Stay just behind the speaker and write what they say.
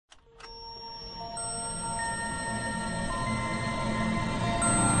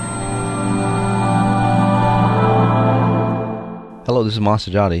Hello, this is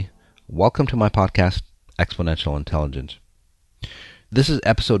Masajati. Welcome to my podcast, Exponential Intelligence. This is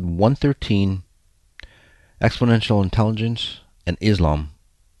episode 113, Exponential Intelligence and Islam,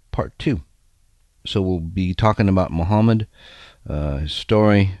 part 2. So we'll be talking about Muhammad, his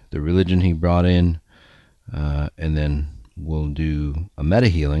story, the religion he brought in, and then we'll do a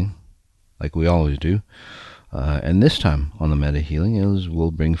meta-healing, like we always do. And this time on the meta-healing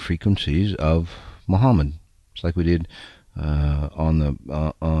we'll bring frequencies of Muhammad, just like we did on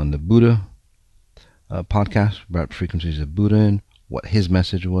the Buddha podcast. We brought frequencies of Buddha in, what his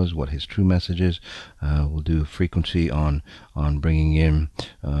message was, what his true message is. We'll do a frequency on bringing in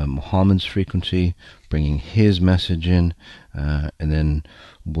Muhammad's frequency, bringing his message in, and then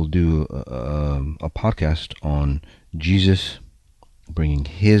we'll do a podcast on Jesus, bringing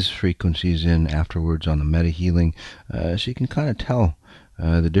his frequencies in afterwards on the meta healing, so you can kind of tell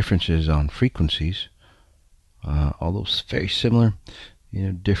the differences on frequencies. Although very similar,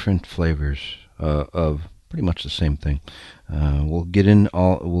 different flavors of pretty much the same thing. We'll get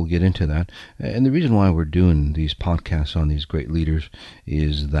into that. And the reason why we're doing these podcasts on these great leaders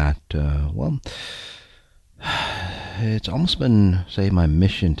is that, it's almost been, say, my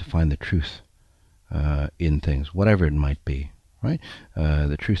mission to find the truth in things, whatever it might be, right?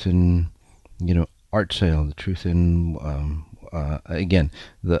 The truth in, art sale, the truth in, again,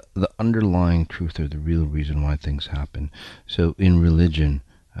 the underlying truth or the real reason why things happen. So in religion,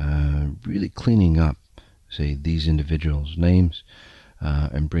 really cleaning up, say, these individuals' names,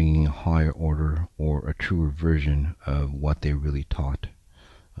 and bringing a higher order or a truer version of what they really taught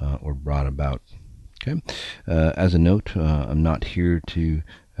or brought about. Okay. As a note, I'm not here to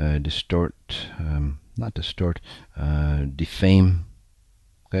defame,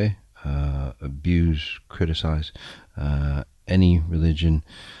 okay, abuse, criticize any religion,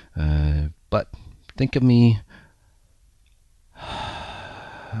 but think of me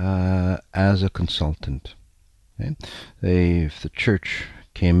as a consultant. Okay? If the church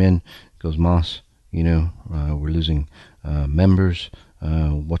came in, goes, Moss, we're losing members.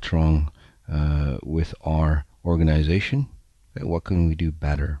 What's wrong with our organization? Okay? What can we do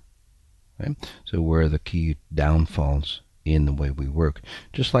better? Okay? So where are the key downfalls in the way we work?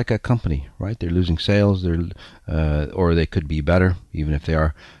 Just like a company, right? They're losing sales, or they could be better, even if they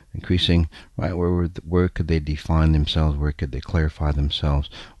are increasing, right? Where could they define themselves? Where could they clarify themselves?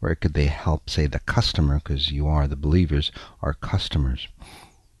 Where could they help, say, the customer, because you are the believers, are customers,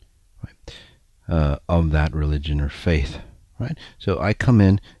 right? Of that religion or faith, right? So I come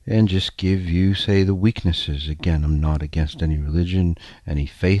in and just give you, say, the weaknesses. Again, I'm not against any religion, any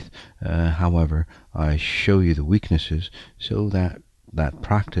faith. However, I show you the weaknesses so that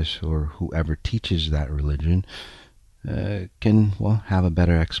practice or whoever teaches that religion can, have a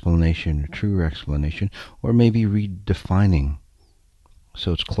better explanation, a truer explanation, or maybe redefining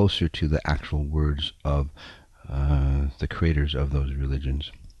so it's closer to the actual words of the creators of those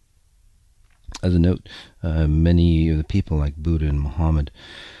religions. As a note, many of the people like Buddha and Muhammad,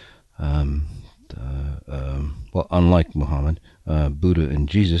 unlike Muhammad, Buddha and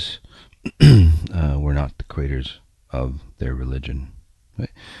Jesus were not the creators of their religion.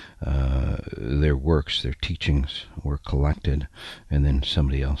 Right? Their works, their teachings were collected, and then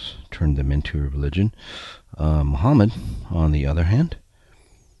somebody else turned them into a religion. Muhammad, on the other hand,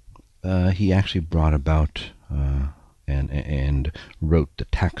 he actually brought about and wrote the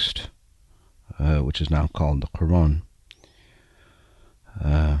text, which is now called the Quran.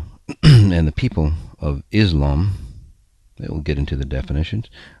 And the people of Islam, we'll get into the definitions,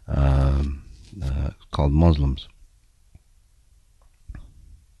 called Muslims.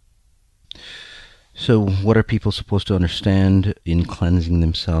 So what are people supposed to understand in cleansing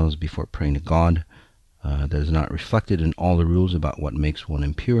themselves before praying to God? That is not reflected in all the rules about what makes one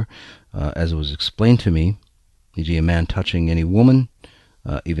impure. As it was explained to me, e.g. a man touching any woman,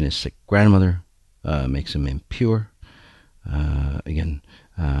 even his sick grandmother, makes him impure.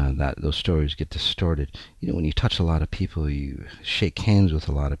 Those stories get distorted. When you touch a lot of people, you shake hands with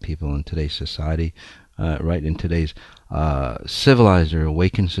a lot of people in today's society, right? In today's civilized or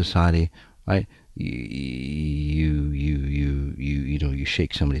awakened society, right? You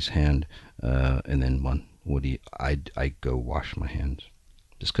shake somebody's hand, and then I go wash my hands,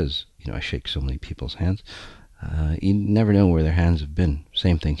 just because I shake so many people's hands. You never know where their hands have been.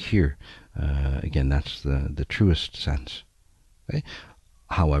 Same thing here. Again, that's the truest sense. Okay?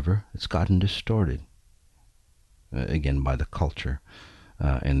 However, it's gotten distorted, again, by the culture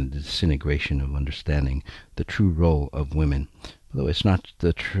and the disintegration of understanding the true role of women. Although it's not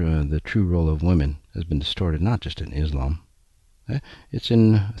the true role of women has been distorted, not just in Islam. It's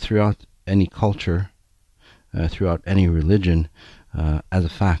throughout any culture, throughout any religion. As a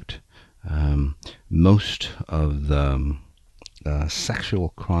fact, most of the sexual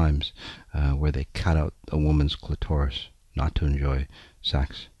crimes where they cut out a woman's clitoris not to enjoy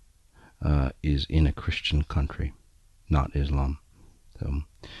sex is in a Christian country, not Islam. So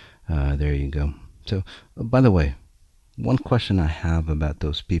there you go. So, by the way, one question I have about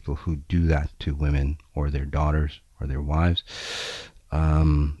those people who do that to women or their daughters or their wives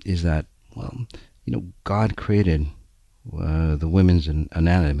is that, well, God created the women's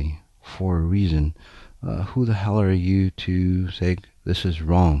anatomy for a reason. Who the hell are you to say this is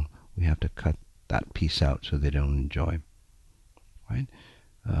wrong? We have to cut that piece out so they don't enjoy, right?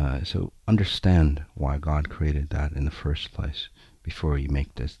 So understand why God created that in the first place before you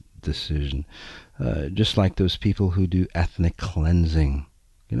make this decision. Just like those people who do ethnic cleansing.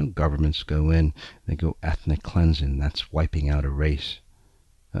 Governments go in, they go ethnic cleansing. That's wiping out a race.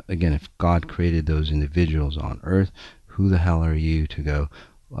 Again, if God created those individuals on earth, who the hell are you to go,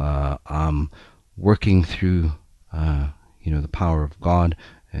 I'm working through, the power of God,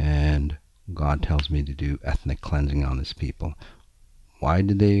 and God tells me to do ethnic cleansing on these people. Why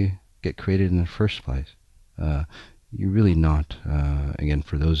did they get created in the first place? You're really not, again,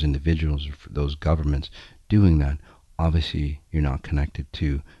 for those individuals or for those governments doing that, obviously you're not connected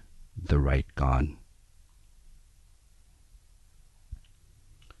to the right God.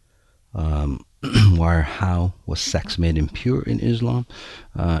 Why or how was sex made impure in Islam?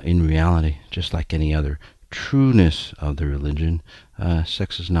 In reality, just like any other trueness of the religion,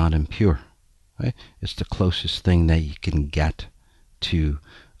 sex is not impure. Right? It's the closest thing that you can get to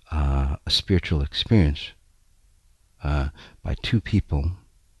a spiritual experience by two people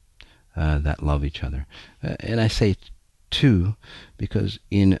that love each other. And I say two because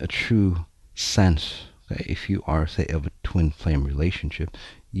in a true sense, okay, if you are, say, of a twin flame relationship,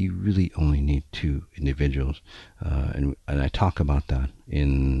 you really only need two individuals. And I talk about that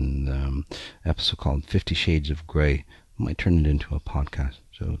in an episode called 50 Shades of Grey. I might turn it into a podcast,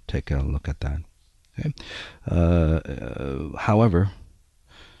 so take a look at that. Okay. However,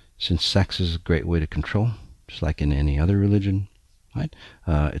 since sex is a great way to control, just like in any other religion, right?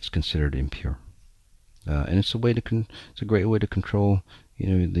 It's considered impure, and it's a great way to control,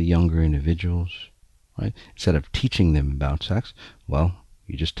 the younger individuals, right? Instead of teaching them about sex, well,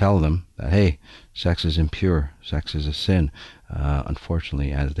 you just tell them that, hey, sex is impure, sex is a sin.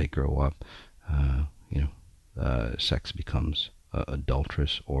 Unfortunately, as they grow up, sex becomes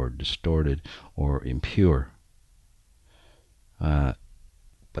adulterous or distorted or impure.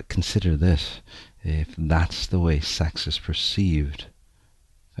 But consider this, if that's the way sex is perceived,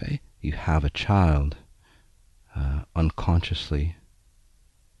 okay, you have a child, unconsciously,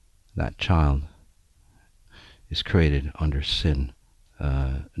 that child is created under sin,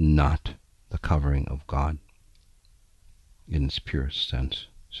 not the covering of God in its purest sense.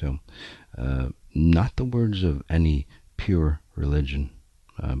 So, not the words of any pure religion,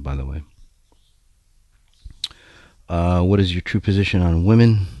 by the way. What is your true position on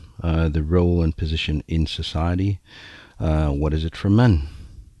women? The role and position in society? What is it for men?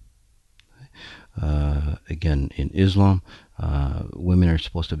 Again, in Islam, women are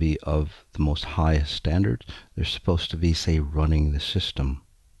supposed to be of the most highest standards. They're supposed to be, say, running the system.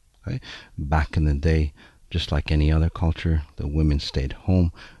 Okay? Back in the day, just like any other culture, the women stayed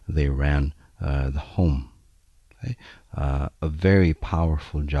home. They ran the home. Okay? A very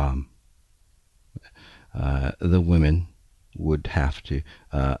powerful job. The women would have to,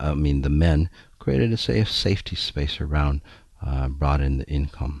 the men created a safety space around, brought in the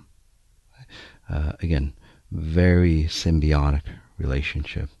income. Again, very symbiotic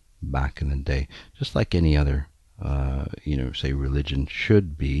relationship back in the day, just like any other, say religion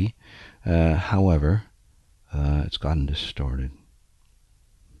should be. However, it's gotten distorted.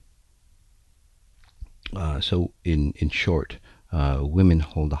 So in short, women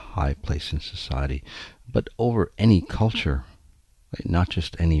hold a high place in society, but over any culture, right, not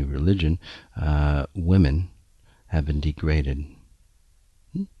just any religion, women have been degraded.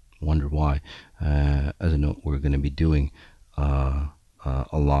 Wonder why? As a note, we're going to be doing a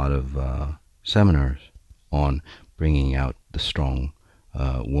lot of seminars on bringing out the strong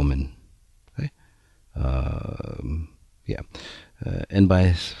woman. Okay? Yeah, and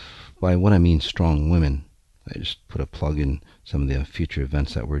by what I mean strong women, I just put a plug in some of the future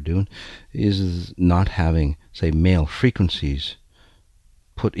events that we're doing, is not having, say, male frequencies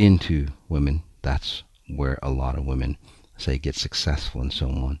put into women. That's where a lot of women, say, get successful and so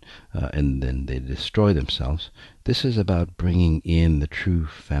on, and then they destroy themselves. This is about bringing in the true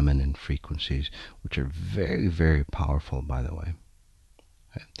feminine frequencies, which are very, very powerful, by the way.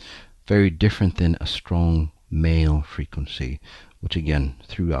 Okay? Very different than a strong male frequency, which again,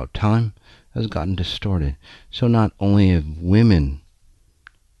 throughout time, has gotten distorted. So not only have women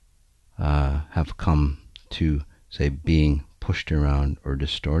have come to, say, being pushed around or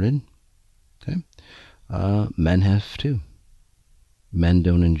distorted, okay, men have too. Men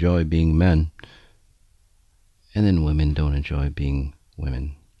don't enjoy being men, and then women don't enjoy being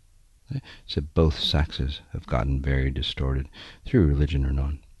women. Okay? So both sexes have gotten very distorted through religion or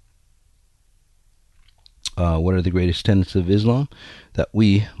not. What are the greatest tenets of Islam that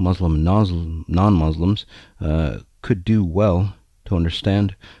we, Muslim and non-Muslims, could do well to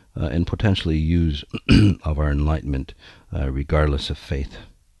understand and potentially use of our enlightenment, regardless of faith?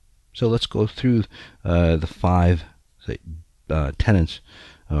 So let's go through the five tenets,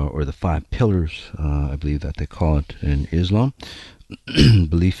 or the five pillars, I believe that they call it in Islam.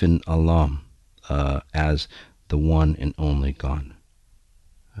 Belief in Allah as the one and only God.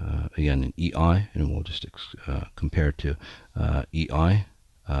 Again, in EI, and we'll just compare it to EI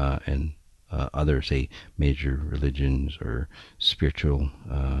and other, say, major religions or spiritual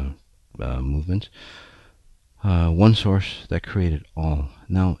movements. One source that created all.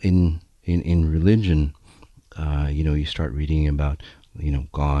 Now, in religion, you start reading about,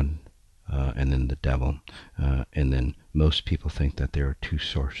 God, and then the devil, and then most people think that there are two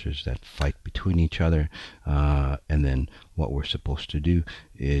sources that fight between each other, and then what we're supposed to do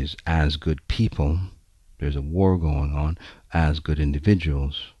is, as good people, there's a war going on, as good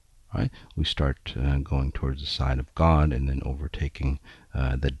individuals, right, we start going towards the side of God and then overtaking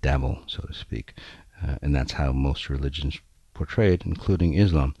the devil, so to speak. And that's how most religions portray it, including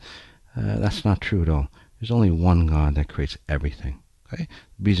Islam. That's not true at all. There's only one God that creates everything. Okay?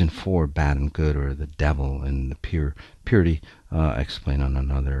 Reason for bad and good, or the devil and the purity, I explain on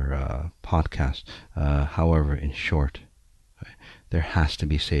another podcast. However, in short, okay, there has to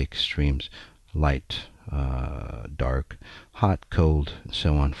be, say, extremes, light, dark, hot, cold, and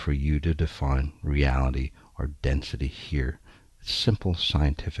so on, for you to define reality or density here. It's simple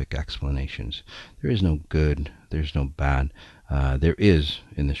scientific explanations. There is no good, there's no bad. There is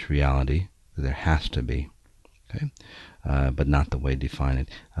in this reality, there has to be. Okay? But not the way to define it.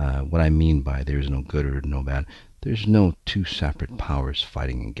 What I mean by there is no good or no bad, there's no two separate powers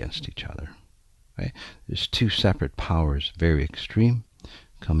fighting against each other. Right? There's two separate powers, very extreme,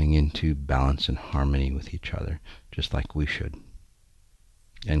 coming into balance and harmony with each other, just like we should,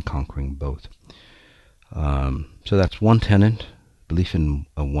 and conquering both. So that's one tenet, belief in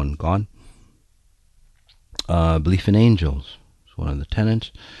one God. Belief in angels is one of the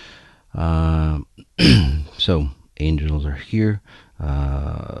tenets. So angels are here,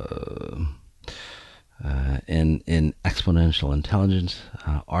 and in exponential intelligence,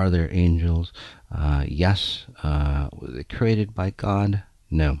 are there angels? Yes. Was it created by God?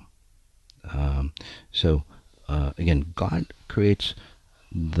 No. So again, God creates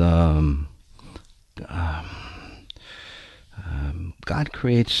God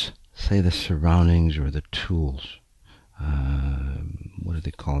creates, say, the surroundings or the tools. What do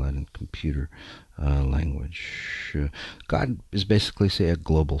they call that in computer language? God is basically, say, a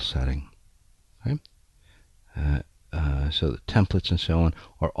global setting. Right? So the templates and so on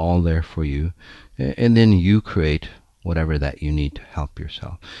are all there for you, and then you create whatever that you need to help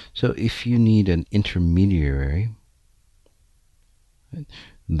yourself. So if you need an intermediary, right,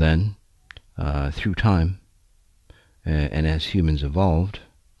 then through time, and as humans evolved,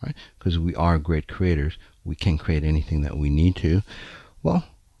 right, because we are great creators, we can create anything that we need to. Well,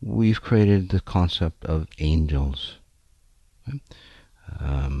 we've created the concept of angels, right?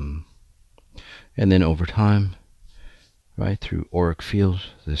 And then over time, right, through auric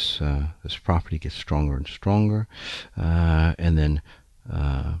fields, this property gets stronger and stronger, and then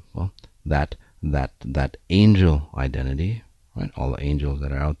well, that angel identity, right, all the angels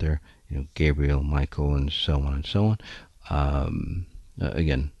that are out there, Gabriel, Michael, and so on and so on.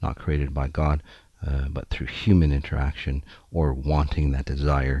 Again, not created by God, but through human interaction or wanting that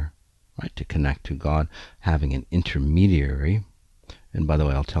desire, right, to connect to God, having an intermediary. And by the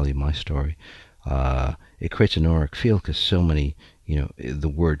way, I'll tell you my story. It creates an auric field because so many, the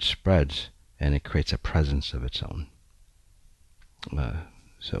word spreads and it creates a presence of its own.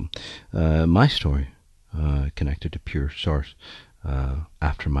 So my story connected to pure source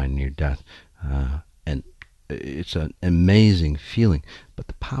after my near death, and it's an amazing feeling, but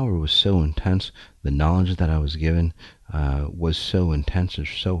the power was so intense, the knowledge that I was given was so intense and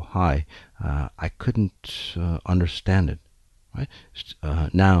so high, I couldn't understand it, right?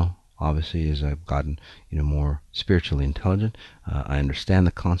 Now, obviously, as I've gotten more spiritually intelligent, I understand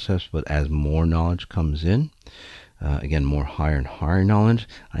the concepts, but as more knowledge comes in, again, more higher and higher knowledge,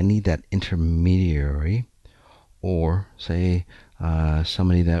 I need that intermediary or say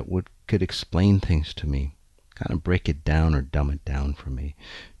somebody that could explain things to me, kind of break it down or dumb it down for me.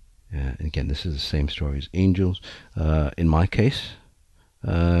 And again, this is the same story as angels. In my case,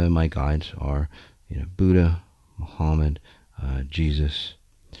 my guides are, Buddha, Muhammad, Jesus,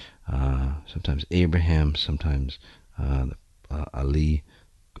 sometimes Abraham, sometimes Ali,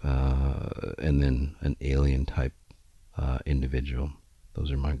 and then an alien type individual.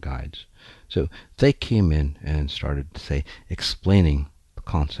 Those are my guides. So they came in and started, say, explaining the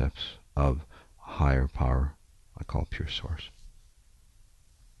concepts of a higher power I call pure source.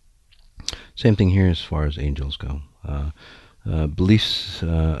 Same thing here as far as angels go. Belief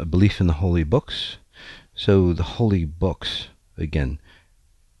in the holy books. So the holy books, again,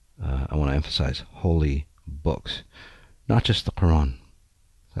 I want to emphasize holy books, not just the Quran.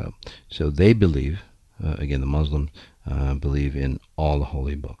 So they believe, again, the Muslims believe in all the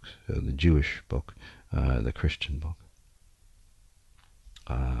holy books. So the Jewish book, the Christian book.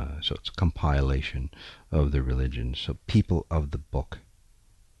 So it's a compilation of the religions. So people of the book.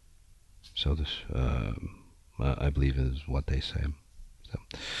 So this, I believe, is what they say. So,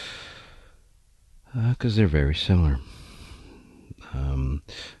 because they're very similar.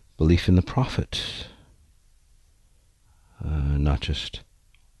 Belief in the prophets, not just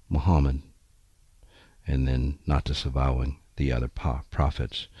Muhammad, and then not disavowing the other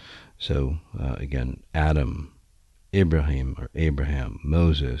prophets. So again, Adam, Abraham,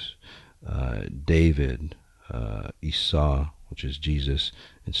 Moses, David, Isa, which is Jesus,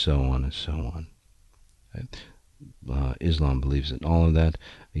 and so on and so on. Okay? Islam believes in all of that.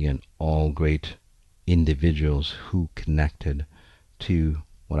 Again, all great individuals who connected to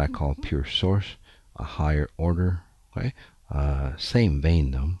what I call pure source, a higher order. Okay, same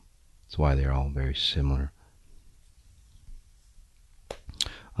vein though. That's why they're all very similar.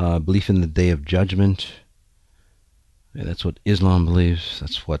 Belief in the Day of Judgment. Yeah, that's what Islam believes.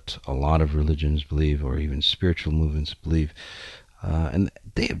 That's what a lot of religions believe, or even spiritual movements believe. And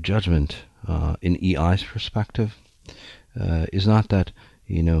the Day of Judgment, in EI's perspective, is not that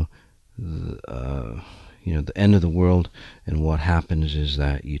the end of the world, and what happens is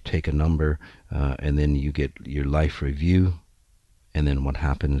that you take a number, and then you get your life review, and then what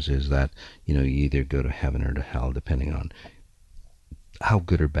happens is that you either go to heaven or to hell, depending on how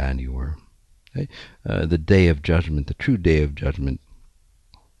good or bad you were. Okay? The Day of Judgment, the true Day of Judgment,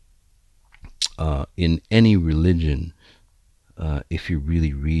 in any religion, if you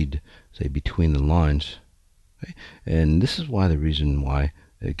really read, say, between the lines, okay? And this is why the reason why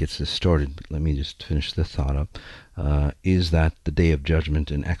it gets distorted, but let me just finish the thought up, is that the Day of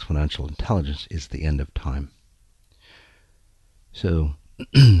Judgment in exponential intelligence is the end of time. So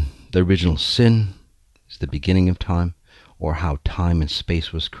the original sin is the beginning of time, or how time and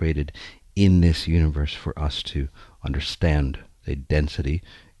space was created in this universe for us to understand the density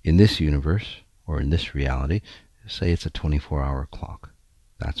in this universe, or in this reality. Say it's a 24-hour clock.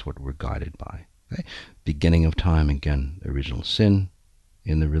 That's what we're guided by. Okay? Beginning of time, again, the original sin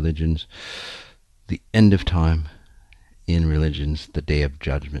in the religions. The end of time in religions, the Day of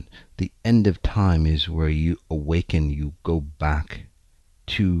Judgment. The end of time is where you awaken, you go back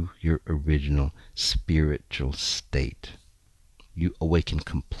to your original spiritual state. You awaken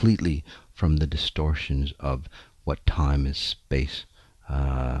completely from the distortions of what time and space,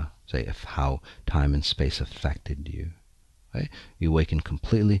 say, how time and space affected you. Right? You awaken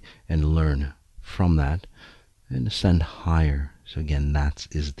completely and learn from that and ascend higher. So again, that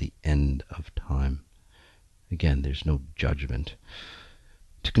is the end of time. Again, there's no judgment.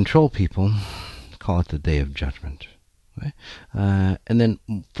 To control people, call it the Day of Judgment. Right? And then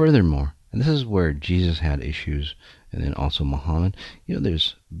furthermore, and this is where Jesus had issues, and then also Muhammad.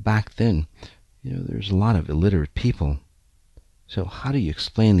 There's back then, there's a lot of illiterate people. So how do you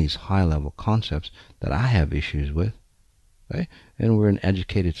explain these high-level concepts that I have issues with? Right? And we're an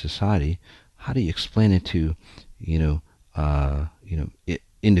educated society. How do you explain it to,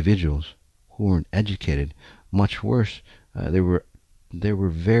 individuals who weren't educated? Much worse, they were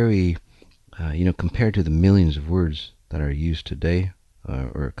very, compared to the millions of words that are used today,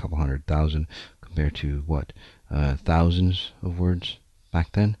 or a couple 100,000, compared to what, thousands of words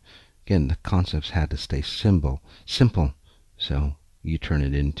back then. Again, the concepts had to stay simple. So you turn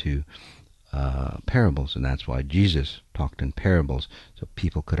it into parables, and that's why Jesus talked in parables, so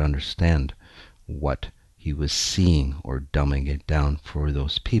people could understand what he was seeing, or dumbing it down for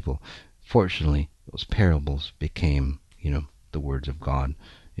those people. Fortunately, those parables became, the words of God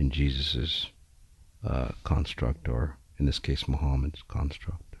in Jesus's construct, or in this case, Muhammad's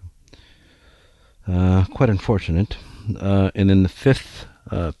construct. Quite unfortunate. And then the fifth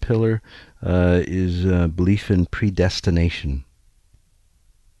pillar is belief in predestination.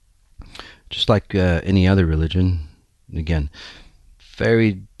 Just like any other religion, again,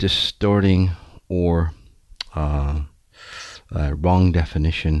 very distorting or wrong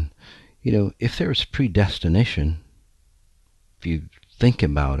definition. If there's predestination, if you think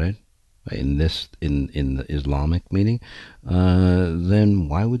about it, in the Islamic meaning, then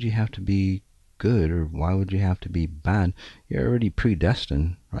why would you have to be good, or why would you have to be bad? You're already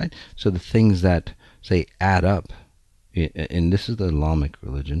predestined, right? So the things that say add up, and this is the Islamic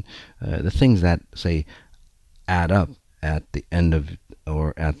religion, the things that say add up at the end of,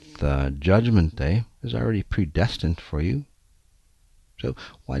 or at the judgment day, is already predestined for you. So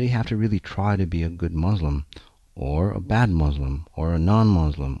why do you have to really try to be a good Muslim, or a bad Muslim, or a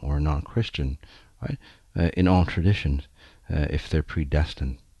non-Muslim, or a non-Christian, right? In all traditions, if they're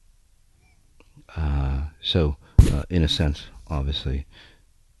predestined. So, in a sense, obviously,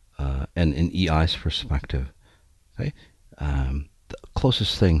 and in EI's perspective, okay, the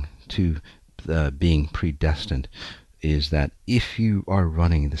closest thing to being predestined is that if you are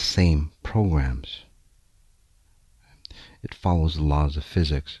running the same programs, it follows the laws of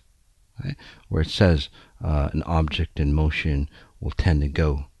physics, right? Where it says an object in motion will tend to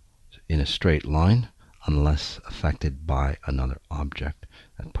go in a straight line unless affected by another object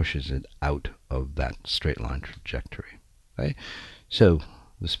that pushes it out of that straight line trajectory. Right? So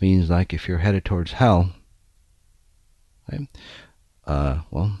this means, like, if you're headed towards hell, right,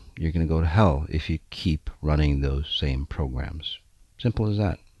 well, you're going to go to hell if you keep running those same programs. Simple as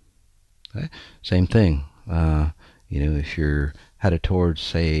that. Okay? Same thing. If you're headed towards,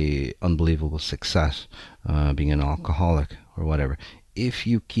 say, unbelievable success, being an alcoholic or whatever, if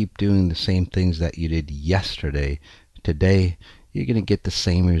you keep doing the same things that you did yesterday, today, you're going to get the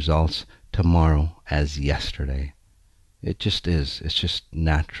same results tomorrow as yesterday. It just is. It's just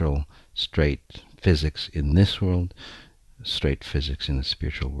natural, straight physics in this world, straight physics in the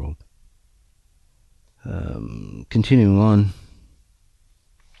spiritual world. Continuing on,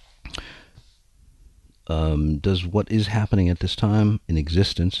 does what is happening at this time in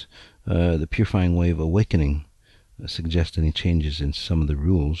existence, the purifying way of awakening, suggest any changes in some of the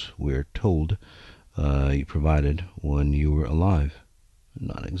rules we're told you provided when you were alive?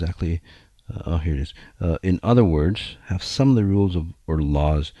 Not exactly. Here it is. In other words, have some of the rules or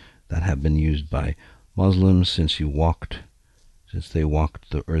laws that have been used by Muslims since you walked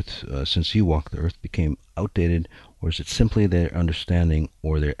the earth became outdated, or is it simply their understanding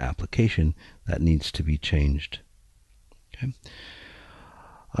or their application that needs to be changed? Okay.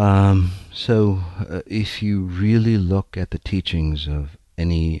 So if you really look at the teachings of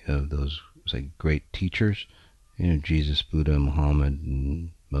any of those, say, great teachers, Jesus, Buddha, Muhammad,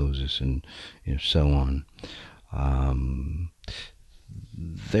 and Moses, and so on,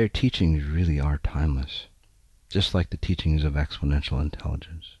 their teachings really are timeless, just like the teachings of exponential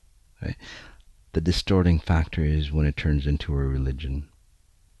intelligence. Right? The distorting factor is when it turns into a religion.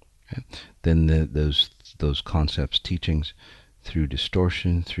 Okay? Then those concepts, teachings, through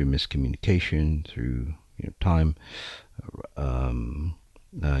distortion, through miscommunication, through time,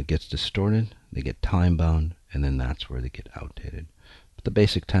 gets distorted. They get time bound, and then that's where they get outdated. But the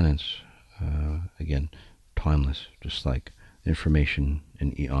basic tenets, again, timeless, just like information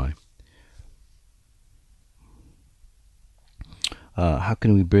in EI. How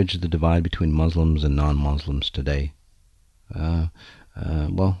can we bridge the divide between Muslims and non-Muslims today? Well,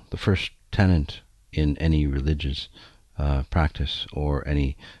 the first tenet in any religious practice or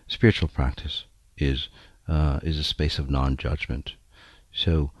any spiritual practice is a space of non-judgment.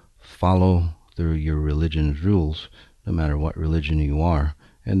 So follow your religion's rules, no matter what religion you are,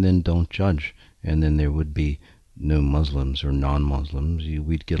 and then don't judge. And then there would be no Muslims or non-Muslims.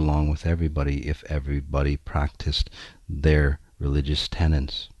 We'd get along with everybody if everybody practiced their religious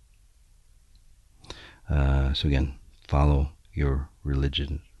tenets. So again, follow your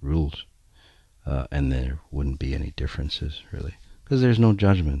religion rules, and there wouldn't be any differences, really, because there's no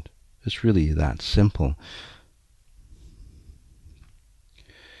judgment. It's really that simple.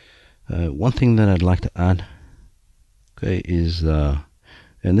 One thing that I'd like to add, okay, is, and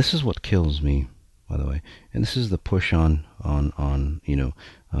this is what kills me, by the way, and this is the push on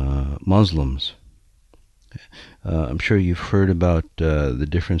Muslims. I'm sure you've heard about the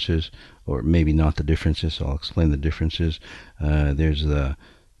differences, or maybe not the differences, so I'll explain the differences. There's the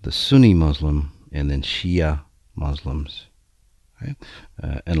Sunni Muslim and then Shia Muslims. Okay?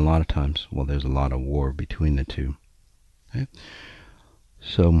 And a lot of times, well, there's a lot of war between the two. Okay?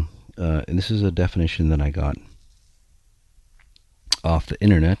 So, and this is a definition that I got off the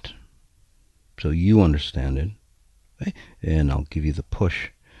internet, so you understand it. Okay? And I'll give you the push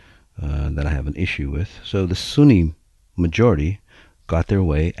that I have an issue with. So the Sunni majority got their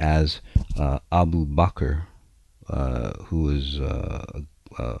way as Abu Bakr, who was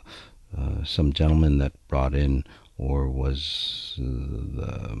some gentleman that brought in or was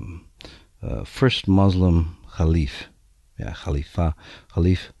the first Muslim Khalif,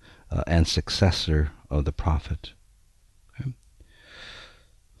 Khalif, and successor of the Prophet.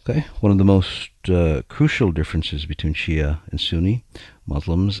 Okay, one of the most crucial differences between Shia and Sunni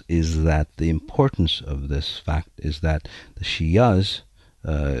Muslims is that the importance of this fact is that the Shias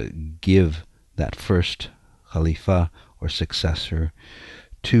give that first Khalifa or successor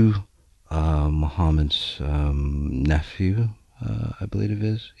to Muhammad's nephew, I believe it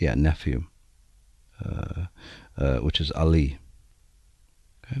is. Yeah, nephew, which is Ali,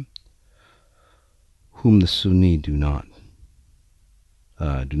 okay, whom the Sunni do not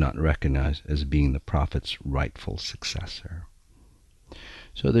recognize as being the Prophet's rightful successor.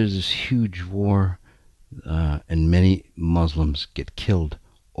 So there's this huge war, and many Muslims get killed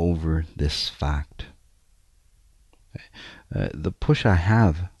over this fact. Okay? The push I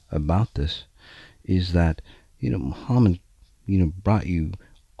have about this is that, Muhammad, brought you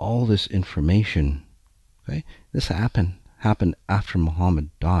all this information. Okay? This happened after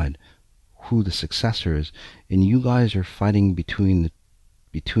Muhammad died, who the successor is, and you guys are fighting between the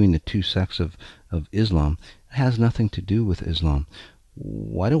two sects of Islam. It has nothing to do with Islam.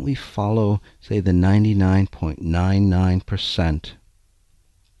 Why don't we follow, say, the 99.99%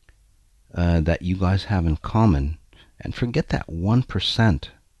 that you guys have in common, and forget that 1%,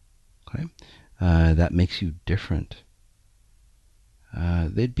 okay, that makes you different?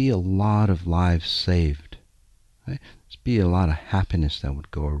 There'd be a lot of lives saved. Right? There'd be a lot of happiness that would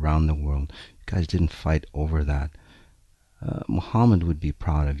go around the world. You guys didn't fight over that. Muhammad would be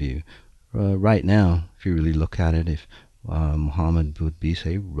proud of you. Right now, if you really look at it, if Muhammad would be,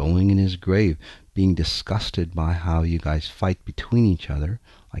 say, rolling in his grave, being disgusted by how you guys fight between each other,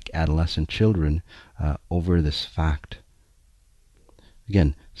 like adolescent children, over this fact.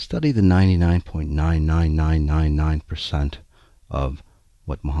 Again, study the 99.99999% of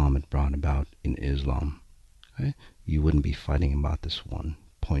what Muhammad brought about in Islam. Okay? You wouldn't be fighting about this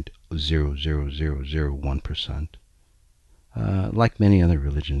 1.00001%. Like many other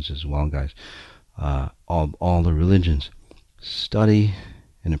religions as well, guys. All the religions. Study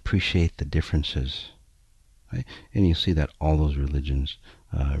and appreciate the differences. Right? And you'll see that all those religions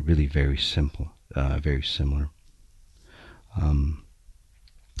really very simple, very similar.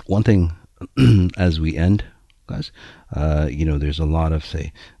 One thing as we end, guys, there's a lot of,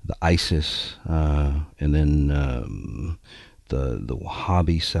 say, the ISIS, and then the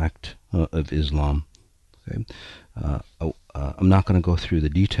Wahhabi sect of Islam. Okay? I'm not going to go through the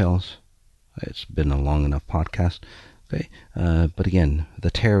details. It's been a long enough podcast. Okay, but again,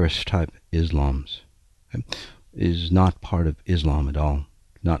 the terrorist type Islams, okay, is not part of Islam at all.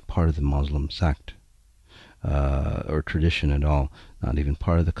 Not part of the Muslim sect or tradition at all. Not even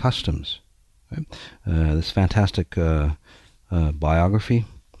part of the customs. Okay? This fantastic biography.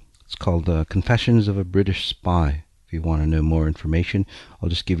 It's called Confessions of a British Spy. If you want to know more information, I'll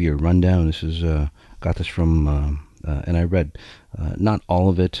just give you a rundown. This is got this from, and I read not all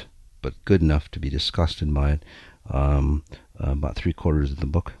of it, but good enough to be disgusted by it. About 3/4 of the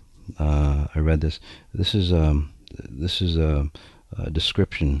book. I read this. This is a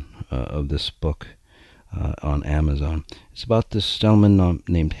description of this book on Amazon. It's about this gentleman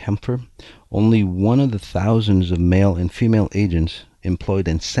named Hempfer, only one of the thousands of male and female agents employed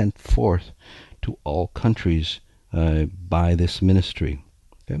and sent forth to all countries by this ministry.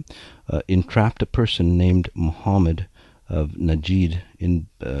 Okay? Entrapped a person named Muhammad of Najd in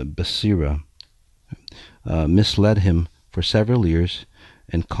Basira, misled him for several years,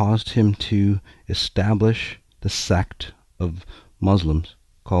 and caused him to establish the sect of Muslims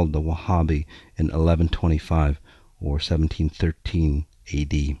called the Wahhabi in 1125 or 1713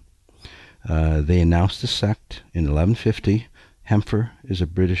 AD. They announced the sect in 1150. Hempfer is a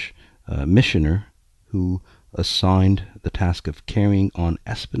British missioner who assigned the task of carrying on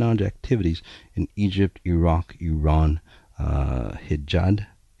espionage activities in Egypt, Iraq, Iran, Hijaz,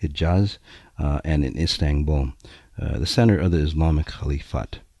 and in Istanbul, the center of the Islamic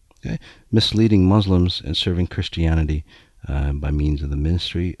Caliphate. Okay? Misleading Muslims and serving Christianity by means of the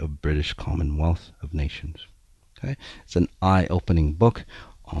Ministry of British Commonwealth of Nations. Okay? It's an eye-opening book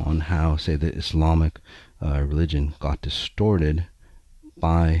on how, say, the Islamic religion got distorted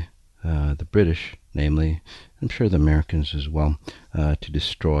by the British, namely, I'm sure the Americans as well, to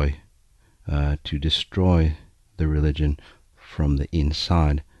destroy the religion from the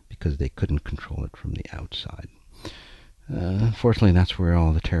inside because they couldn't control it from the outside. Unfortunately, that's where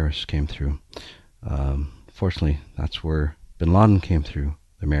all the terrorists came through. Fortunately, that's where Bin Laden came through.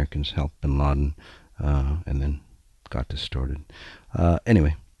 The Americans helped Bin Laden, and then got distorted.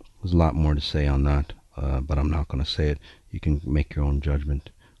 Anyway, there's a lot more to say on that, but I'm not going to say it. You can make your own judgment,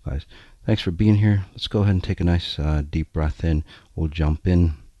 guys. Thanks for being here. Let's go ahead and take a nice deep breath in. We'll jump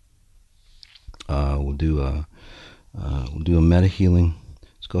in. We'll do a meta healing.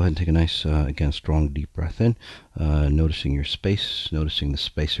 Let's go ahead and take a nice, again, strong deep breath in, noticing your space, noticing the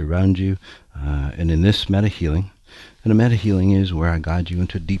space around you, and in this meta healing. And a meta healing is where I guide you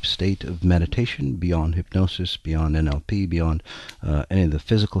into a deep state of meditation, beyond hypnosis, beyond NLP, beyond any of the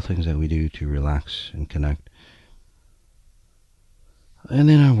physical things that we do to relax and connect. And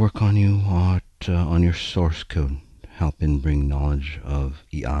then I work on you on your source code, helping bring knowledge of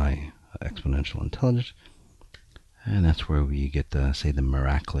EI, exponential intelligence. And that's where we get the, say, the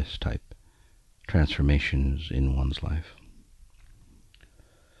miraculous type transformations in one's life.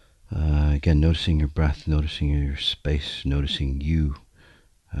 Again, noticing your breath, noticing your space, noticing you,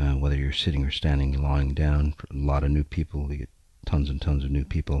 whether you're sitting or standing, lying down. For a lot of new people, we get tons and tons of new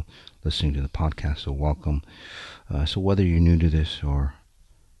people listening to the podcast, so welcome. So whether you're new to this or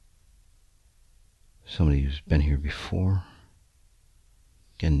somebody who's been here before,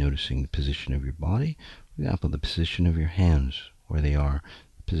 again, noticing the position of your body. For example, the position of your hands, where they are,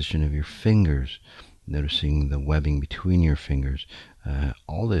 the position of your fingers, noticing the webbing between your fingers.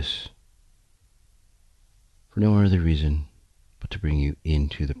 All this for no other reason but to bring you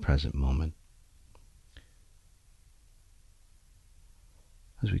into the present moment.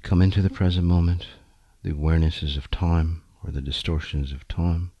 As we come into the present moment, the awarenesses of time, or the distortions of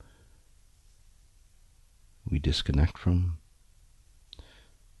time, we disconnect from.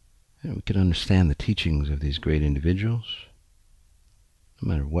 And we can understand the teachings of these great individuals, no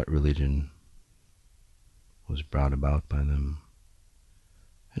matter what religion was brought about by them,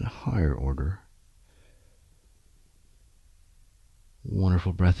 in a higher order.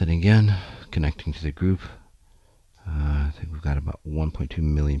 Wonderful breath in again, connecting to the group. I think we've got about 1.2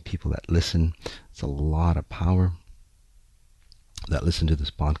 million people that listen. It's a lot of power that listen to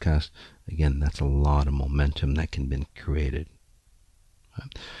this podcast. Again, that's a lot of momentum that can be created.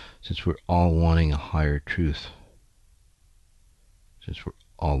 Since we're all wanting a higher truth, since we're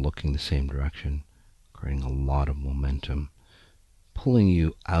all looking the same direction, creating a lot of momentum, pulling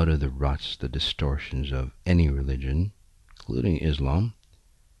you out of the ruts, the distortions of any religion, including Islam,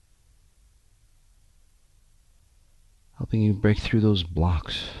 helping you break through those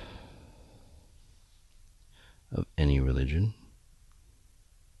blocks of any religion,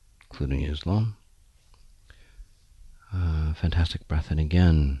 including Islam. Fantastic breath in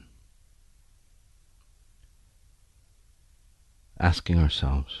again. Asking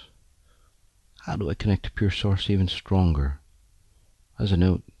ourselves, how do I connect to pure source even stronger? As a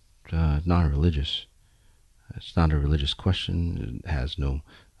note, not religious. It's not a religious question. It has no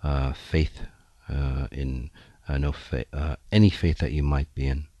faith in any faith that you might be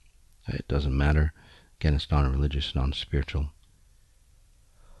in. It doesn't matter. Again, it's non-religious, non-spiritual.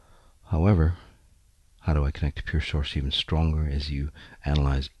 However, how do I connect to pure source even stronger as you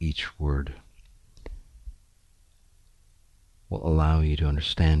analyze each word? Will allow you to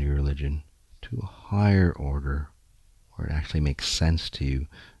understand your religion to a higher order where it actually makes sense to you,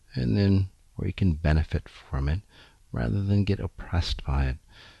 and then where you can benefit from it rather than get oppressed by it.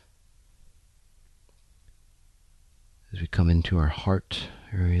 As we come into our heart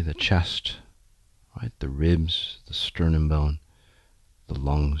area, the chest, right, the ribs, the sternum bone, the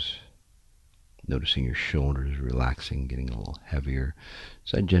lungs, noticing your shoulders relaxing, getting a little heavier.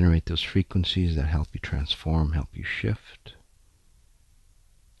 So I generate those frequencies that help you transform, help you shift.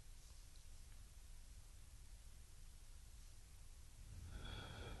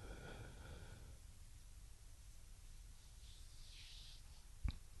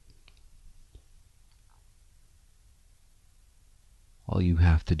 All you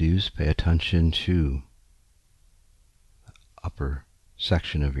have to do is pay attention to the upper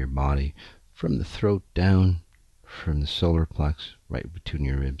section of your body, from the throat down, from the solar plex, right between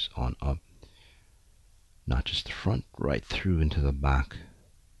your ribs on up. Not just the front, right through into the back.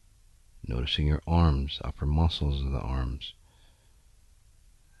 Noticing your arms, upper muscles of the arms.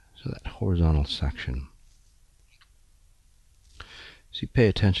 So that horizontal section. So you pay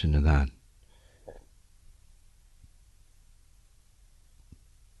attention to that.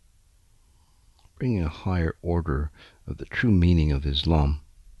 Bringing a higher order of the true meaning of Islam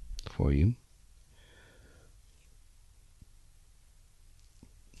for you,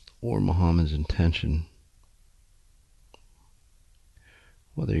 or Muhammad's intention,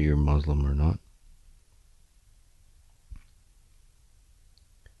 whether you're Muslim or not.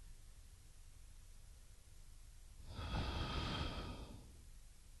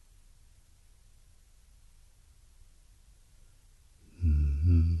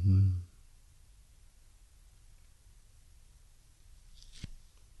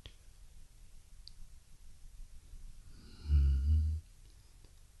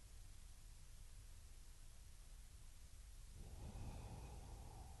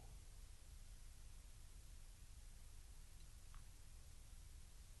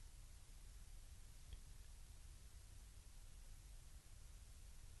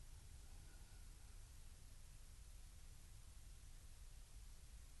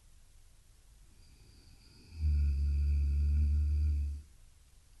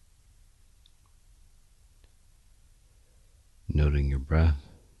 Noting your breath.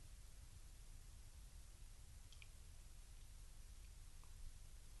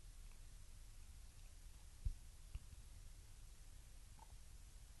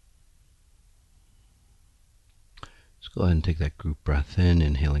 Let's go ahead and take that group breath in,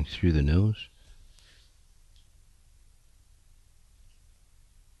 inhaling through the nose.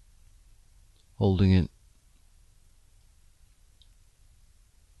 Holding it.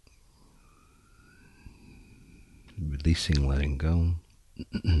 Releasing, letting go.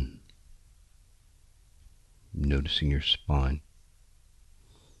 Noticing your spine.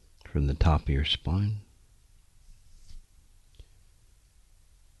 From the top of your spine,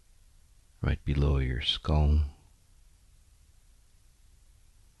 right below your skull,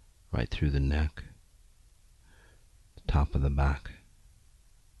 right through the neck, the top of the back,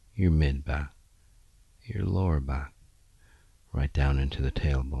 your mid-back, your lower back, right down into the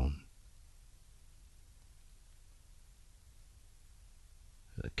tailbone.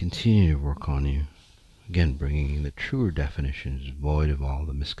 Continue to work on you. Again, bringing the truer definitions, void of all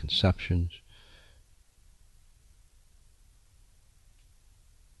the misconceptions.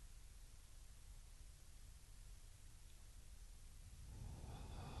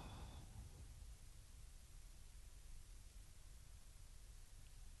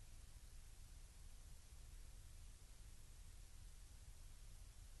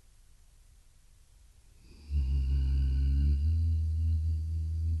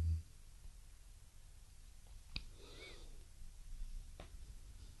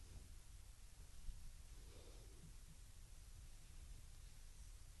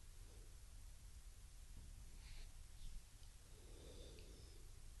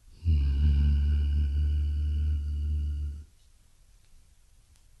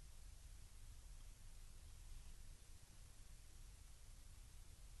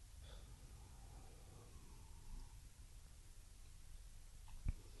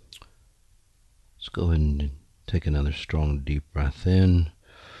 Let's go ahead and take another strong deep breath in,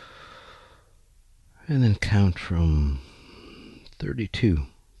 and then count from 32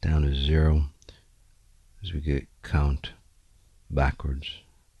 down to 0. As we count backwards,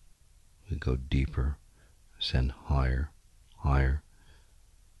 we go deeper, ascend higher, higher.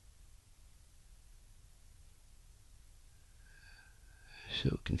 So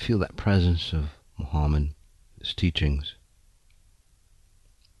we can feel that presence of Muhammad, his teachings.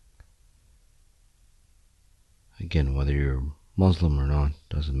 Again, whether you're Muslim or not,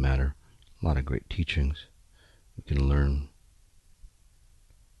 doesn't matter. A lot of great teachings we can learn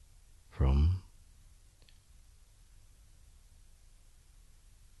from.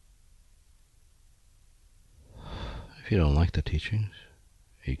 If you don't like the teachings,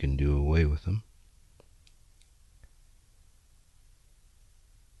 you can do away with them.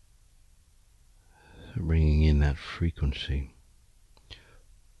 So bringing in that frequency.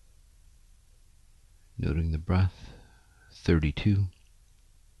 Noting the breath. 32,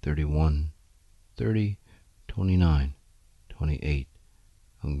 31, 30, 29, 28.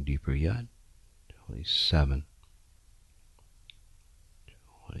 Going deeper yet. 27,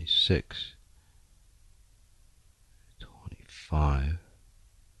 26, 25.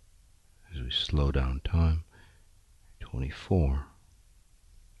 As we slow down time. 24,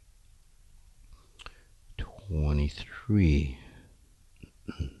 23,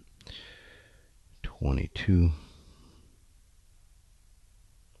 22,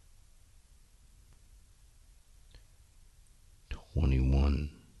 21,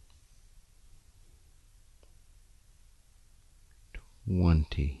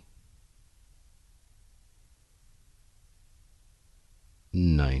 20,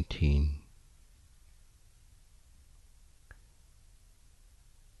 19,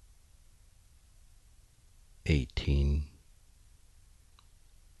 18,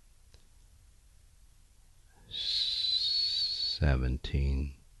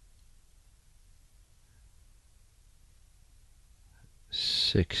 17,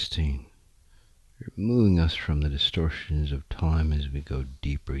 16. Removing us from the distortions of time as we go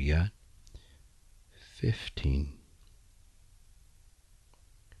deeper yet. 15,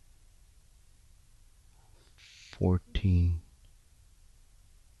 14,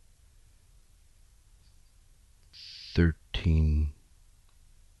 13,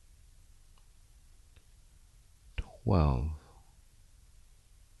 12,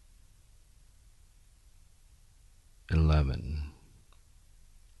 11,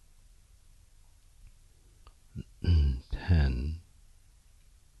 10,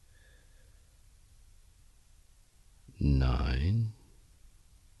 9,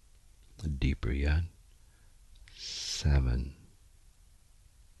 deeper yet, 7,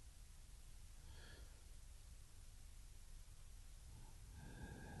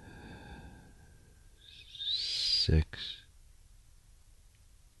 6,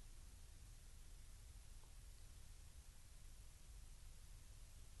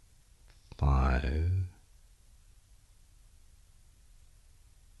 5,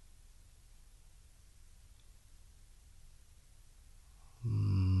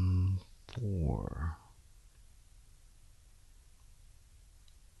 4,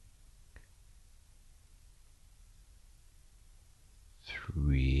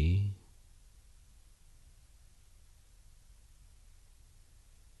 3,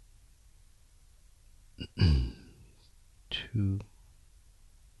 2,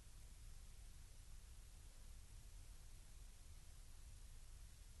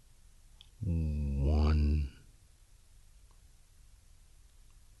 1,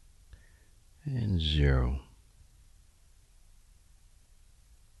 and 0.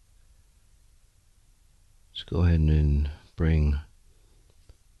 Let's go ahead and bring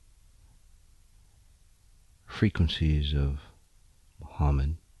frequencies of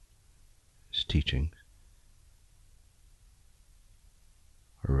Muhammad, his teachings,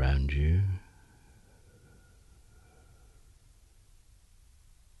 around you.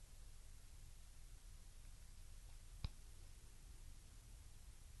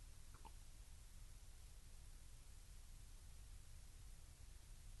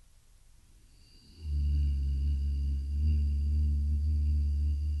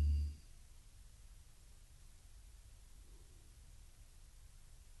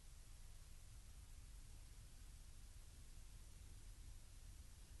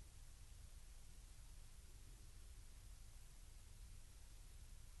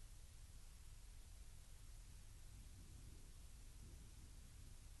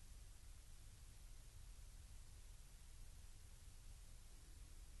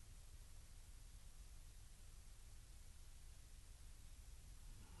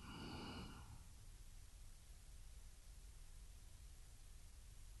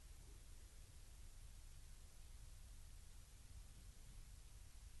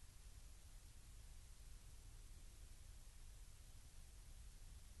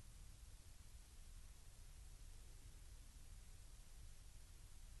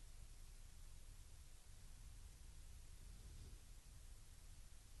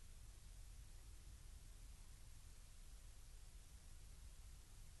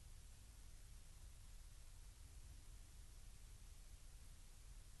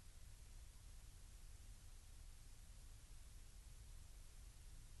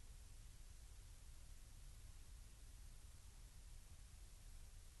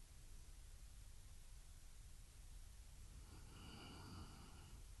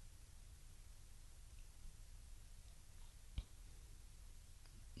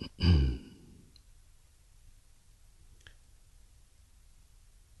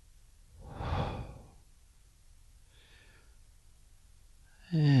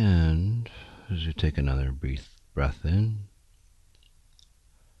 And as you take another breath in,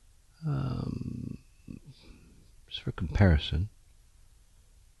 just for comparison,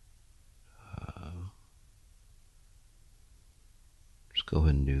 just go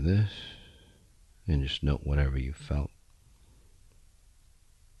ahead and do this and just note whatever you felt.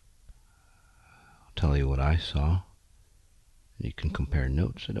 I'll tell you what I saw. You can compare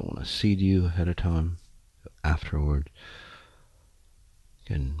notes. I don't want to seed you ahead of time. Afterward,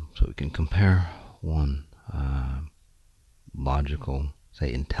 so we can compare one logical,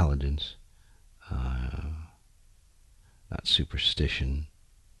 say, intelligence, not superstition,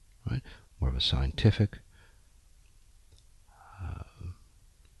 right? More of a scientific,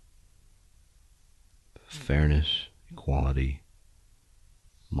 fairness, equality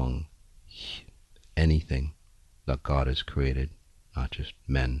among anything that God has created, not just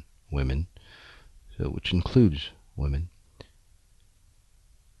men, women, so which includes women.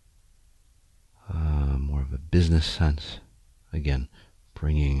 More of a business sense, again,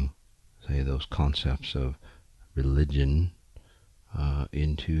 bringing, say, those concepts of religion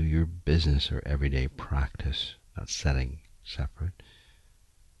into your business or everyday practice, not setting separate.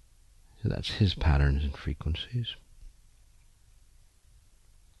 So that's his patterns and frequencies.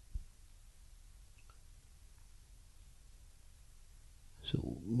 So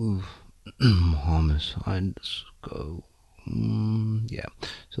we'll move Muhammad aside. Let's go. Yeah.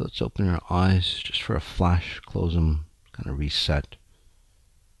 So let's open our eyes just for a flash. Close them. Kind of reset.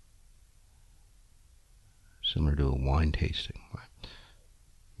 Similar to a wine tasting, right?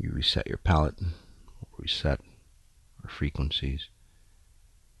 You reset your palate. We'll reset our frequencies.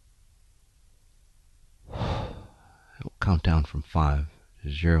 We'll count down from 5 to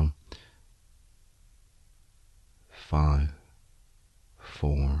 0. 5,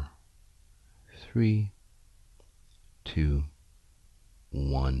 4, 3, 2,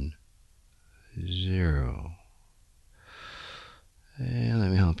 1, 0. And let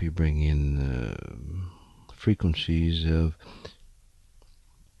me help you bring in the frequencies of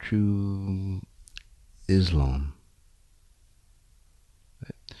true Islam.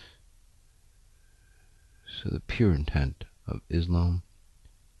 So the pure intent of Islam,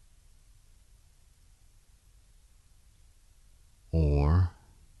 or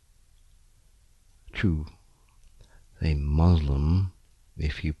true, a Muslim,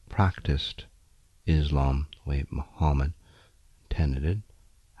 if you practiced Islam the way Muhammad intended it,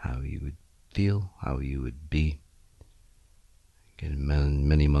 how you would feel, how you would be. Again,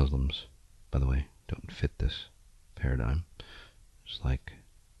 many Muslims, by the way, don't fit this paradigm. Just like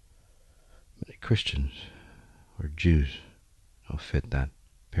many Christians or Jews don't fit that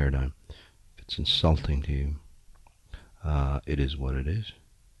paradigm. If it's insulting to you, it is what it is.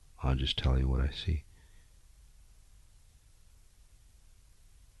 I'll just tell you what I see.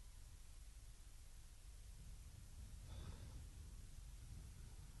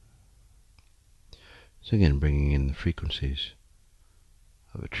 So again, bringing in the frequencies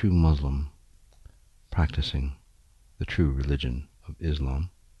of a true Muslim practicing the true religion of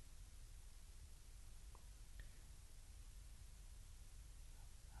Islam.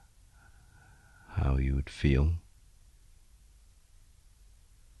 How you would feel.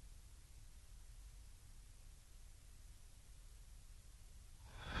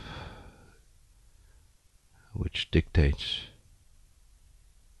 Which dictates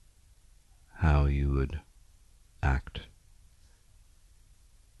how you would act.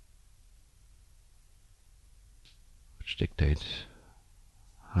 Which dictates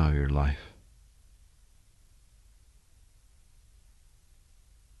how your life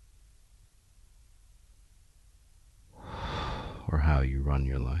or how you run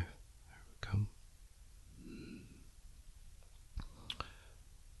your life. There we go.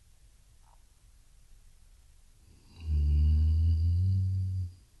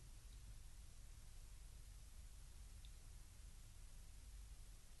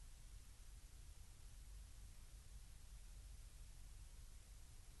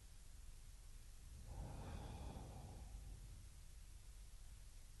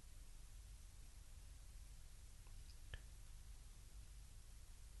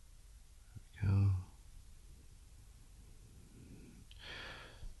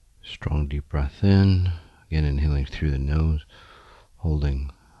 Strong deep breath in, again inhaling through the nose,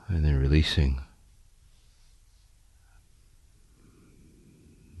 holding and then releasing.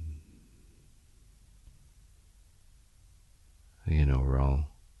 Again, overall,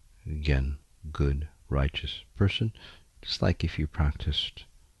 again, good, righteous person, just like if you practiced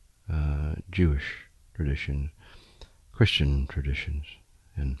Jewish tradition, Christian traditions,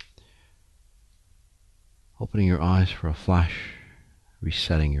 and opening your eyes for a flash,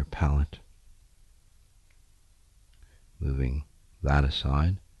 resetting your palate, moving that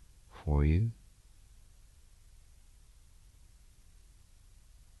aside for you.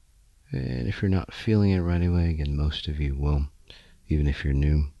 And if you're not feeling it right away, again, most of you will, even if you're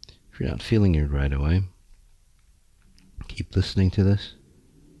new, if you're not feeling it right away, keep listening to this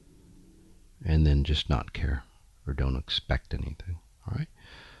and then just not care or don't expect anything. All right?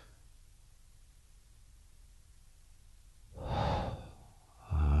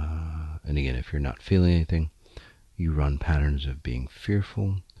 And again, if you're not feeling anything, you run patterns of being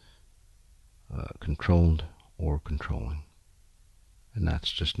fearful, controlled, or controlling. And that's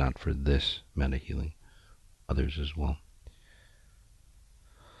just not for this meta healing, others as well.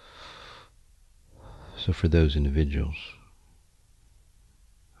 So for those individuals,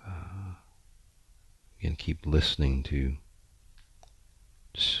 again, keep listening to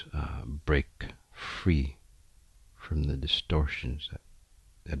break free from the distortions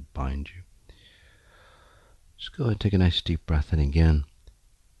that bind you. Just go ahead and take a nice deep breath in again.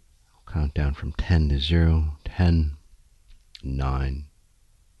 I'll count down from 10 to 0. 10, 9,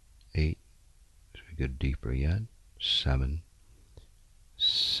 8. As we go deeper yet. 7,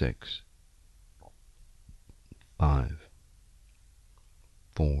 6, 5,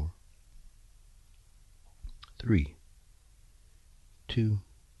 4, 3, 2,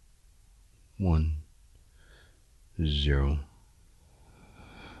 1, 0.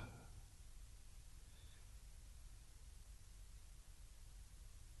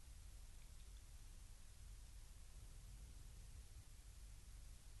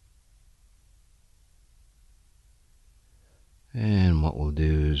 And what we'll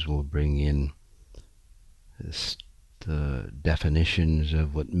do is we'll bring in the definitions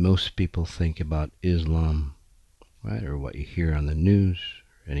of what most people think about Islam, right? Or what you hear on the news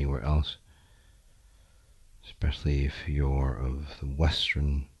or anywhere else. especially if you're of the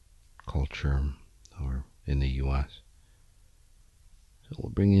Western culture or in the US. So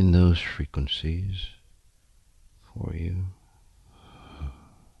we'll bring in those frequencies for you.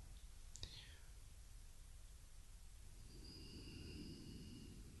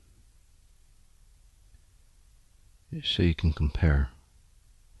 So you can compare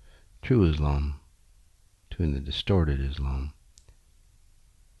true Islam to the distorted Islam.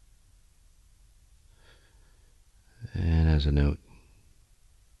 And as a note,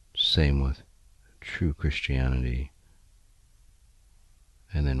 same with true Christianity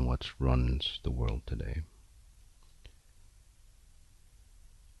and then what runs the world today.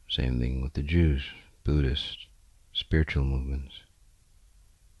 Same thing with the Jews, Buddhists, spiritual movements.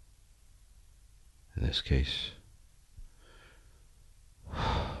 In this case,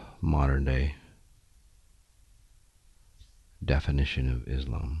 modern day definition of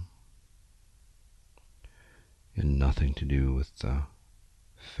Islam. And nothing to do with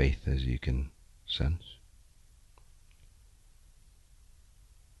faith, as you can sense.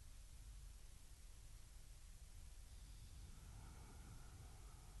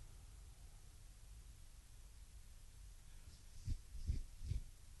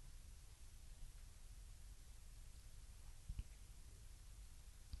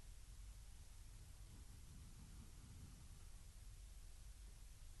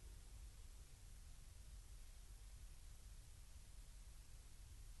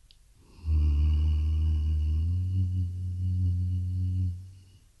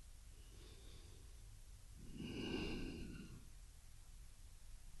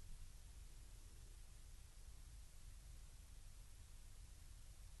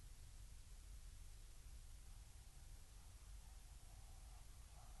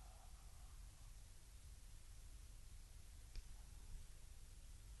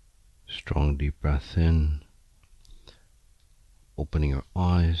 Strong deep breath in, opening your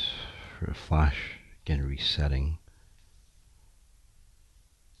eyes for a flash, again resetting.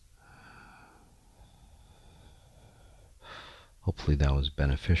 Hopefully that was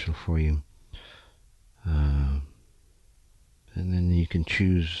beneficial for you. And then you can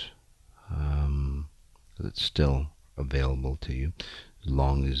choose that's still available to you as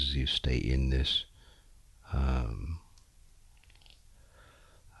long as you stay in this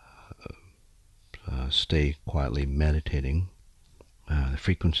stay quietly meditating. The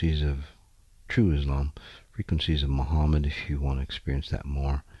frequencies of true Islam, frequencies of Muhammad, if you want to experience that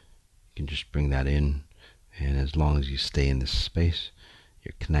more, you can just bring that in. And as long as you stay in this space,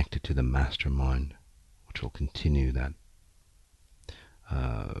 you're connected to the mastermind, which will continue that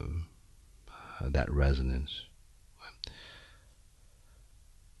that resonance.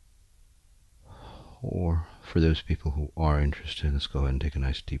 Or for those people who are interested, let's go ahead and take a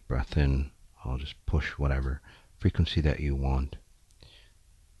nice deep breath in. I'll just push whatever frequency that you want.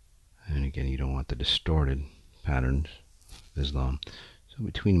 And again, you don't want the distorted patterns of Islam. So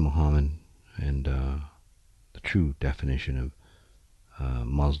between Muhammad and the true definition of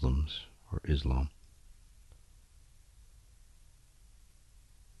Muslims or Islam.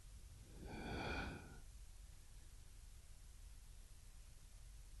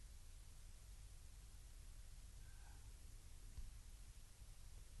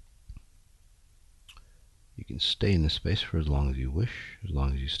 You can stay in this space for as long as you wish, as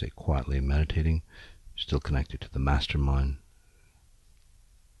long as you stay quietly meditating, still connected to the mastermind,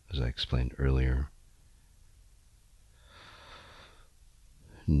 as I explained earlier.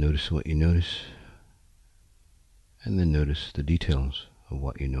 Notice what you notice, and then notice the details of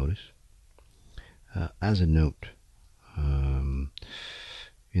what you notice. As a note, in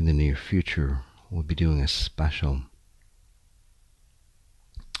the near future, we'll be doing a special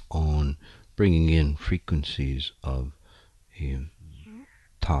on bringing in frequencies of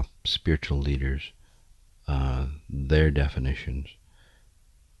top spiritual leaders, their definitions,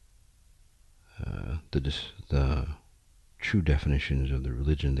 the true definitions of the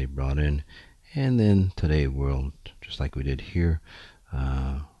religion they brought in, and then today world, just like we did here,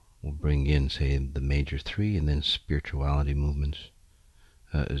 we'll bring in, say, the major three, and then spirituality movements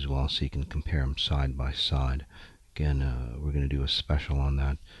as well, so you can compare them side by side. Again, we're going to do a special on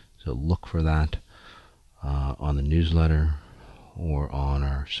that. So look for that on the newsletter or on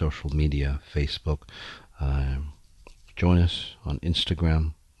our social media, Facebook. Join us on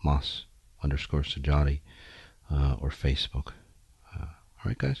Instagram, Mas_Sajadi, or Facebook. All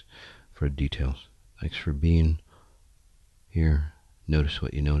right, guys, for details. Thanks for being here. Notice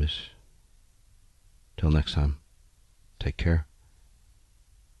what you notice. Till next time, take care.